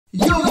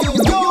Yo yo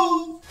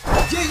yo!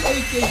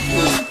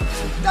 J-A-K-E!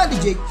 Daddy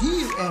Jake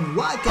here and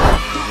welcome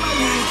to my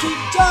YouTube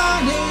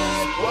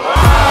channel!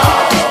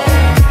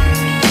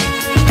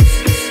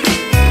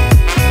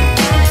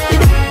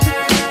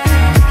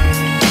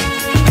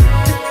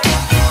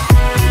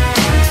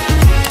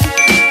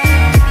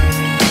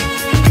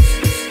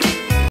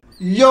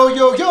 Yo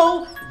yo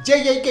yo!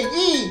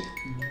 J-A-K-E!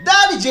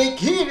 Daddy Jake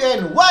here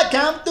and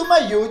welcome to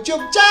my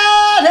YouTube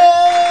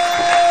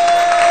channel!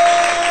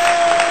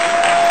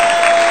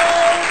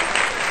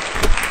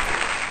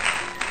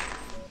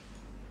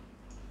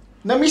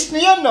 Na-miss niyo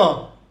yan,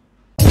 no?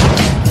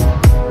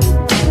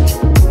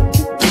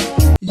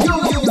 Yo,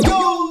 yo,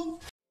 yo!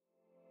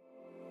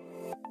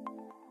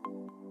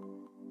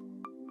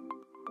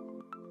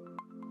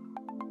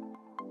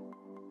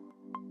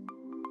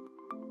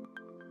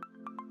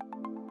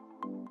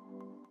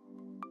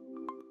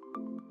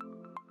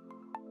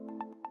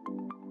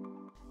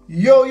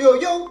 Yo, yo,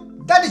 yo!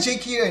 Daddy Jake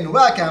here and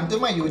welcome to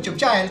my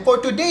YouTube channel. For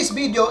today's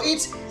video,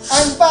 it's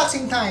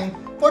unboxing time.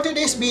 For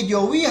today's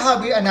video, we have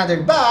here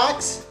another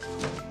box.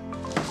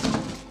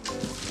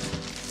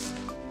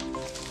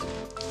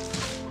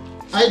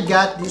 I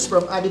got this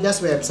from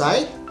Adidas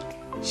website,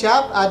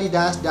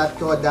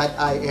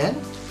 shopadidas.co.in.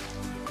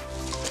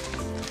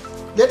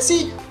 Let's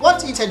see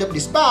what's inside of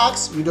this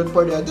box. Without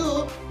further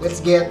ado, let's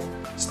get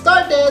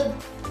started.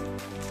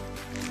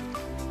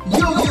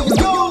 Yo yo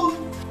yo!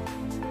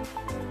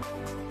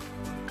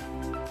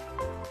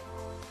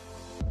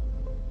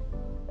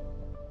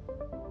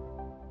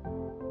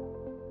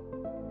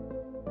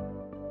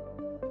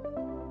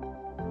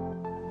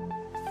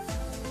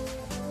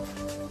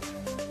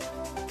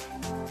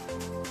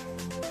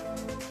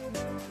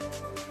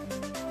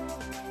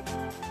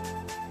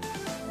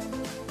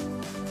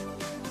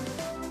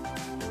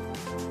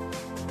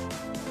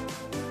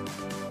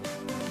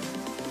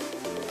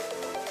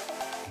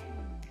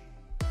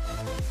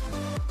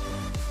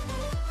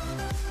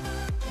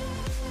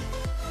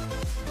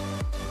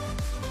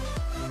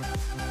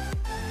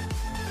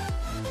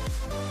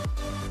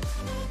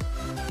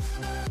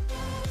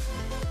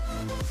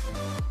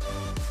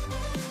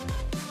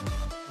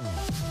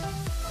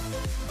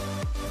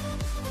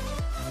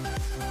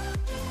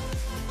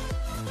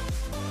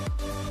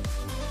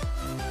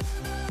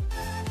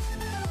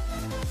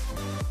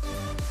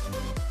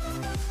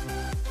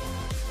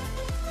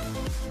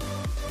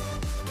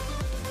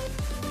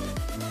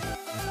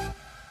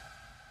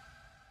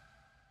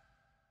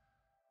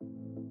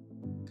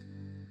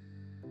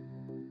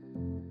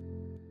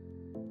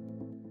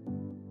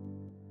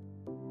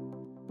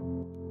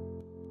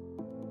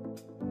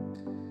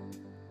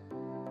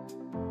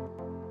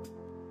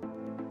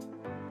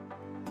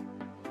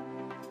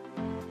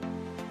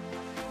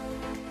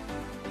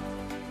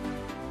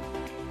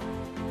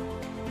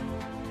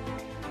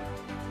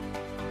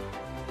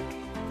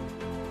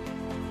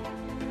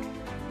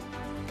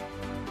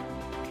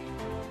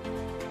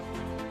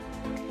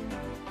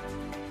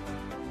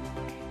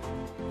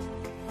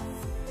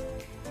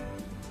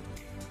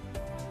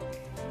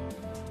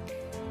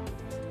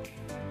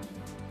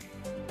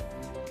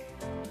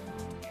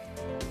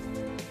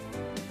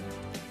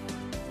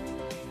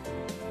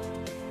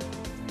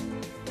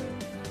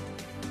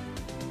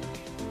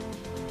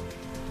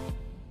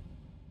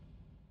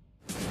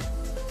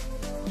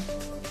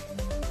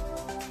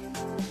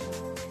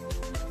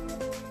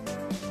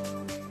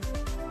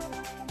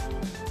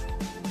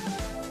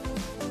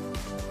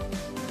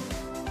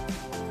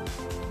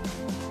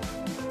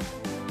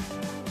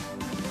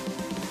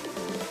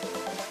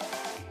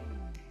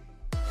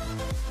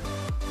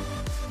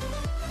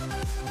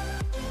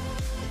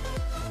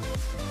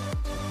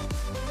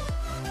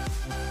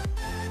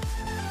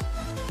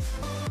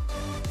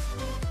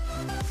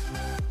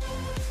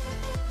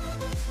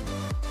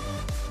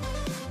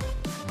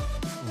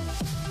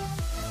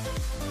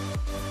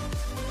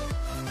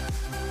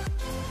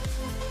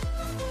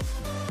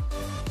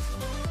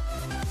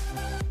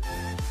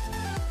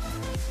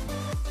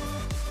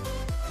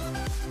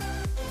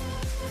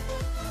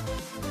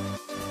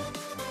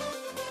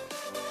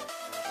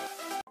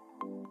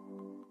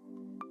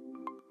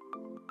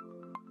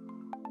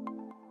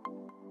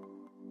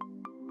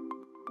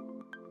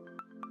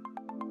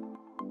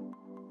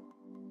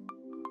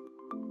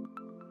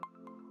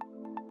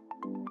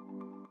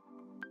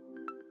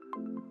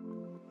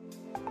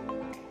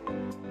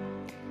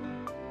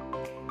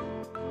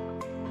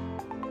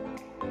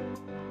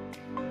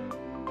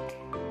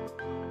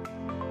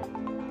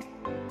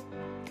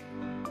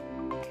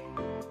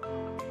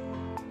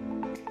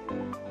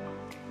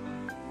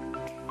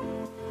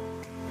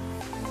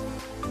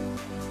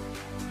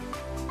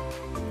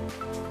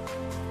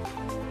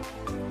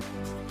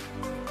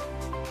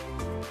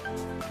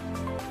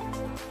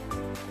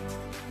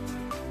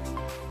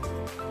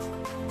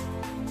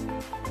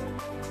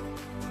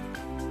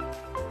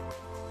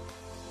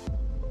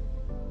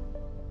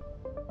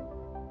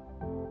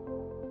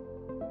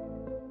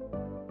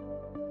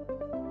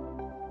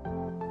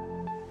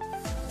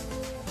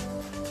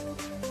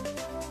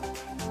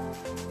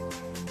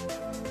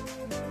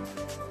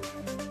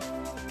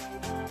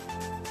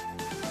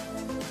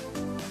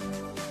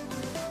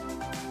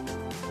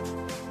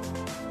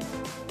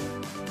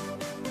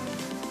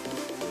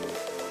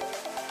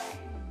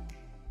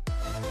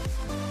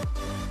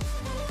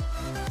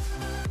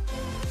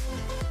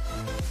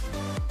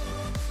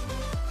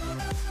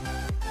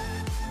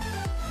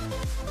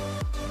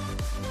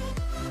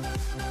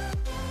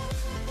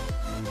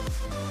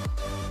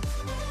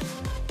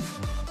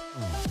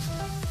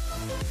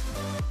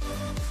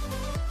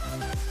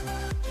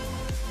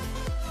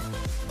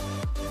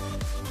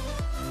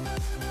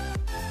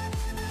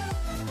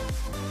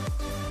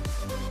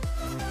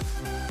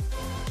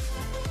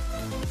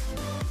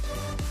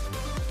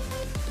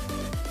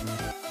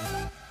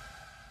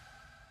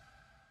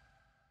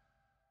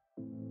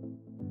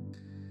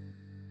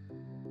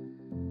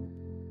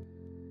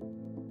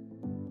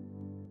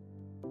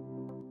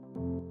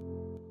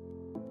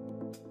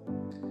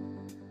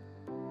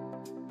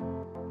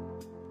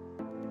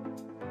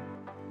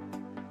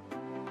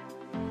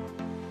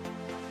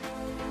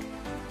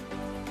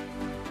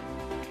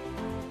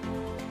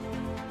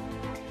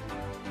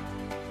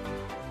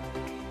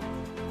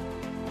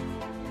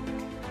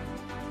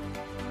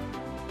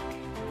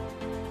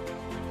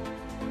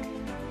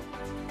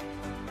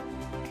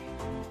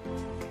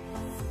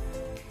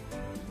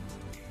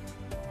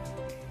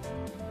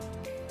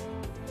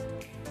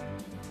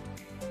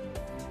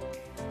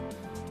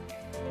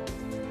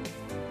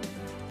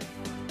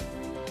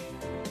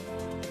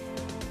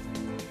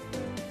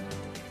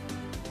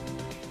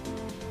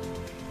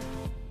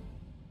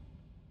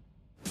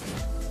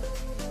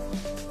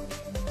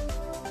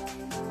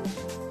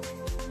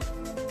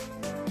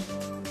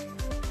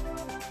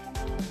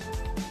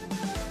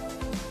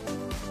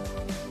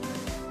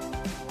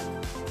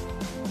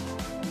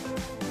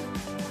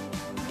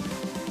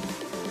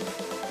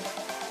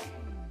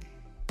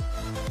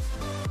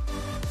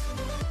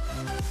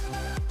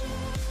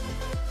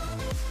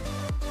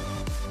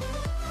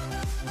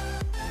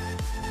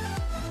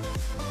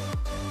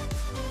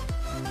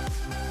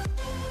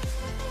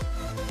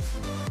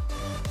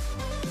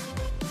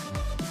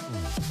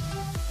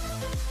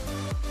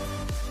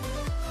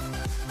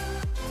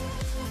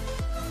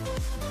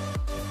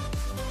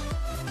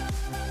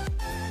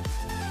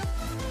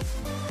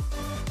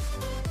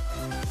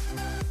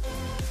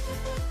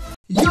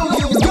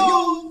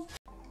 Yo!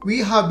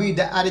 We have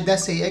the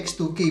Adidas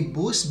AX2K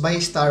Boost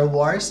by Star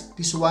Wars.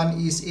 This one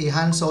is a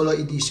Han Solo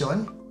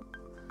edition.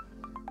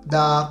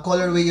 The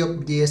colorway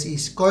of this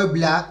is core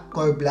black,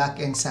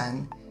 and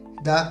sand.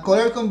 The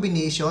color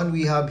combination,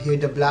 we have here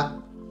the black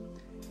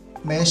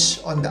mesh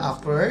on the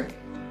upper.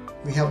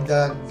 We have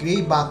the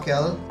gray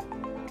buckle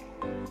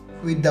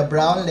with the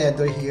brown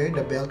leather here,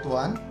 the belt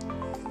one.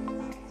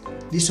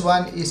 This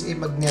one is a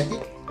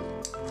magnetic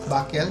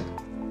buckle.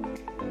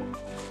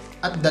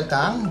 At the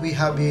tongue, we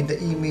have here the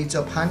image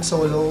of Han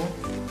Solo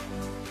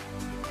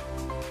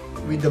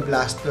with the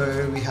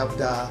blaster. We have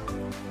the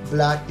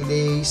black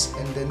lace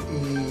and then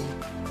a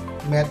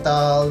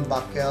metal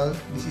buckle.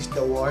 This is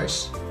the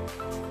Wars.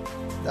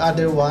 The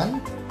other one,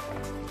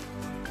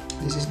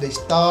 this is the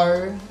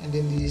Star, and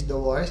then this is the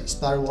Wars,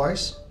 Star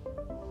Wars.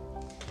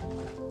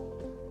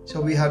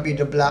 So we have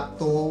here the black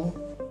toe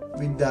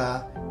with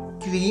the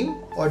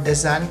cream or the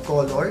sand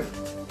color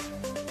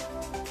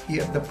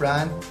here at the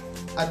front.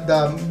 At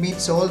the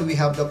midsole, we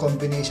have the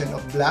combination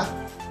of black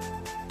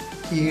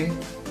here,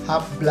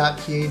 half black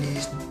here.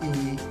 This is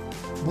a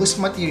Boost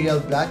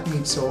material black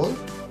midsole.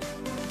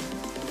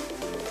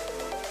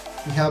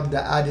 We have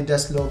the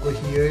Adidas logo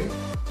here,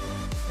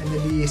 and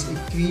then this is a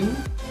cream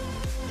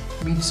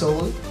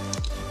midsole.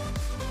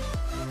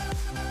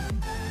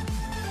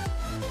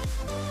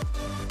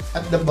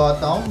 At the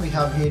bottom, we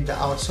have here the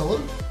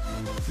outsole.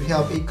 We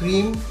have a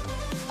cream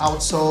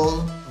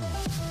outsole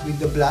with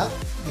the black.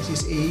 This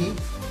is a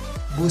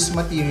Boost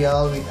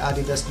material with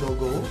Adidas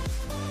logo.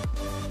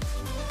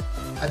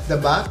 At the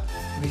back,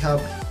 we have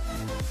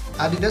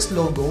Adidas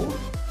logo,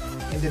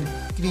 and then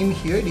cream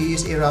here.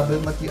 This is a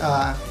leather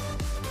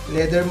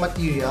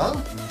material.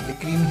 The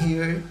cream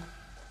here,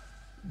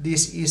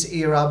 this is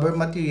a rubber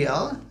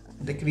material.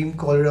 The cream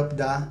color of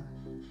the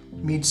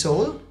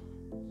midsole.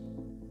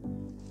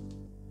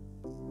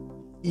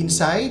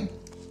 Inside,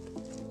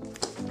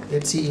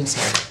 let's see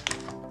inside.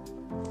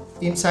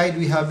 Inside,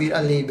 we have here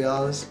a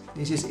labels.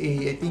 This is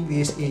I think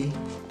this is a,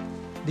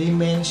 they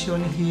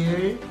mention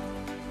here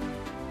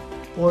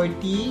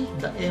 40,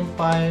 the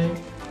Empire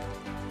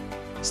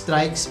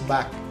Strikes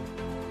Back.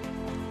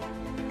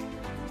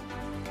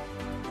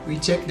 We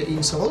check the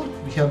insole.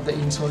 We have the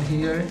insole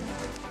here,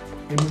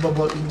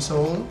 removable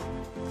insole.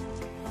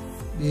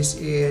 This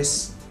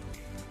is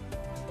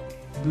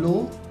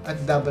blue.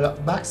 At the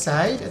back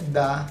side, at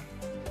the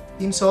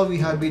insole, we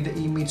have here the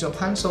image of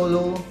Han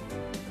Solo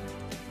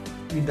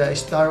with the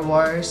Star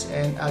Wars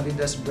and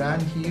Adidas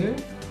brand here.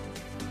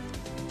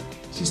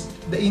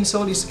 The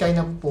insole is kind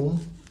of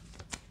foam.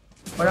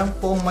 Parang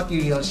foam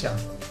material siya.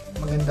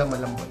 Maganda,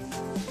 malambot.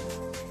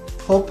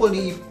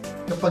 Hopefully,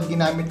 kapag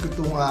ginamit ko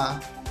itong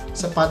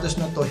sapatos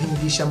na to,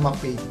 hindi siya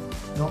ma-fade.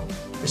 No?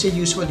 Kasi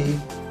usually,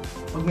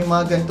 pag may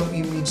mga ganitong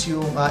image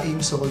yung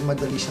insole,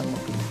 madali siyang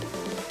ma-fade.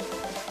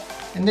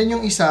 And then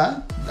yung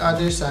isa, the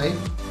other side,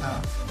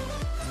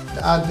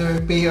 the other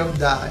pair of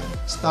the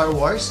Star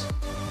Wars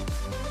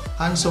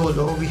Han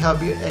Solo, we have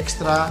your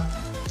extra,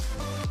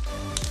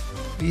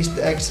 this is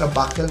the extra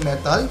buckle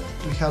metal.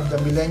 We have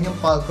the Millennium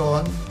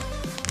Falcon,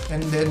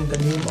 and then the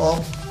name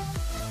of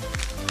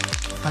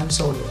Han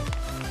Solo.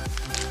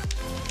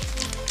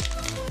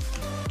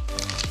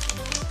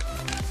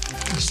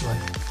 This one,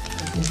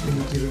 I think we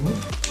need to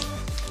remove.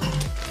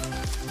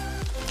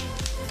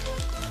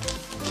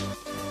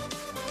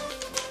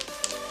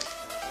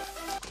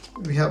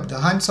 We have the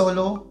Han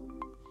Solo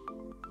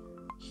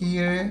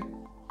here,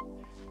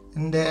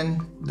 and then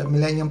the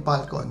Millennium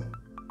Falcon.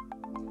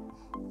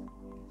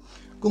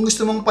 Kung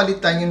gusto mong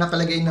palitan yung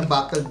nakalagay na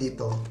buckle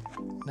dito,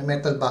 na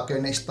metal buckle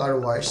na Star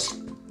Wars,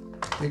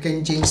 you can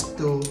change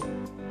to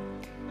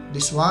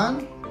this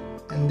one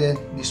and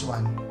then this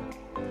one.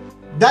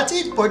 That's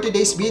it for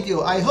today's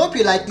video. I hope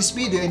you like this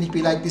video, and if you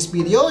like this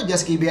video,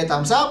 just give it a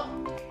thumbs up.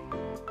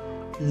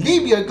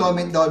 Leave your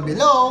comment down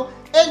below,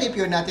 and if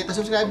you're not yet a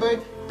subscriber,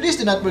 please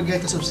do not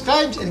forget to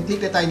subscribe and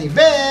click the tiny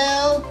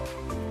bell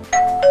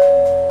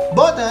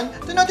button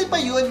to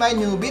notify you on my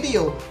new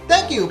video.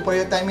 Thank you for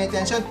your time and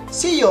attention.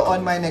 See you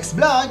on my next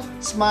vlog.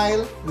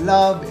 Smile,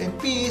 love, and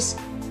peace.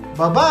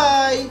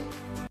 Bye-bye!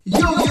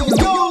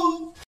 Yo!